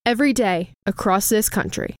Every day, across this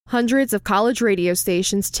country, hundreds of college radio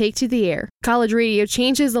stations take to the air. College radio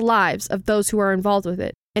changes the lives of those who are involved with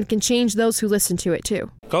it, and can change those who listen to it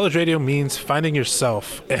too. College radio means finding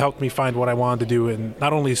yourself. It helped me find what I wanted to do in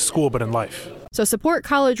not only school, but in life. So support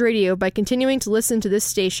college radio by continuing to listen to this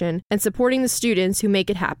station and supporting the students who make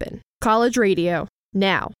it happen. College radio,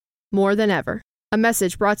 now, more than ever. A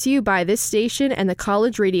message brought to you by this station and the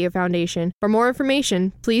College Radio Foundation. For more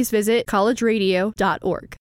information, please visit collegeradio.org.